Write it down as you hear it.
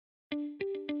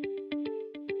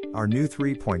Our new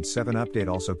 3.7 update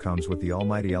also comes with the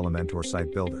almighty Elementor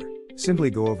site builder. Simply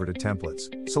go over to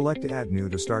Templates, select Add New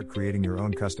to start creating your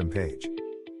own custom page.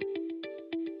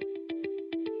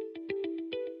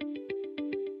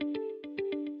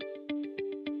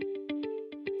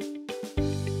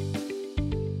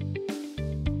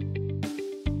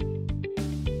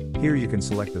 Here you can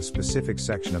select the specific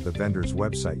section of the vendor's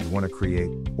website you want to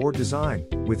create or design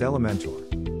with Elementor.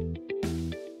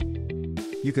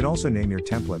 You can also name your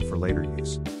template for later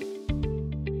use.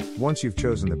 Once you've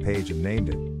chosen the page and named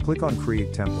it, click on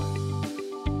Create Template.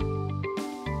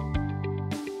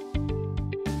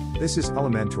 This is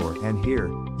Elementor, and here,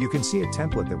 you can see a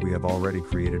template that we have already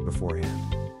created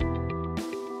beforehand.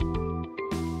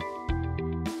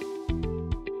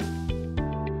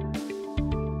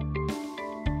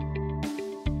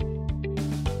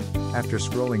 After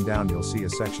scrolling down, you'll see a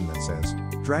section that says,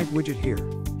 Drag Widget here.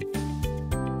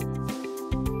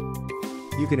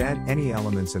 You can add any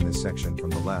elements in this section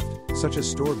from the left, such as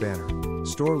store banner,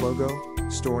 store logo,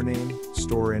 store name,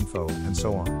 store info, and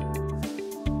so on.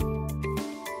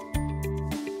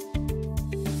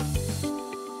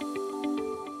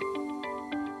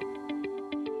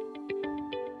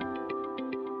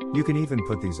 You can even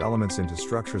put these elements into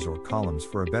structures or columns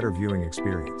for a better viewing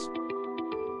experience.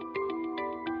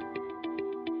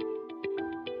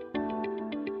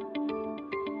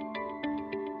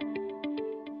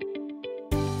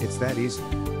 It's that easy.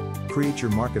 Create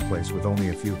your marketplace with only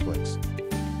a few clicks.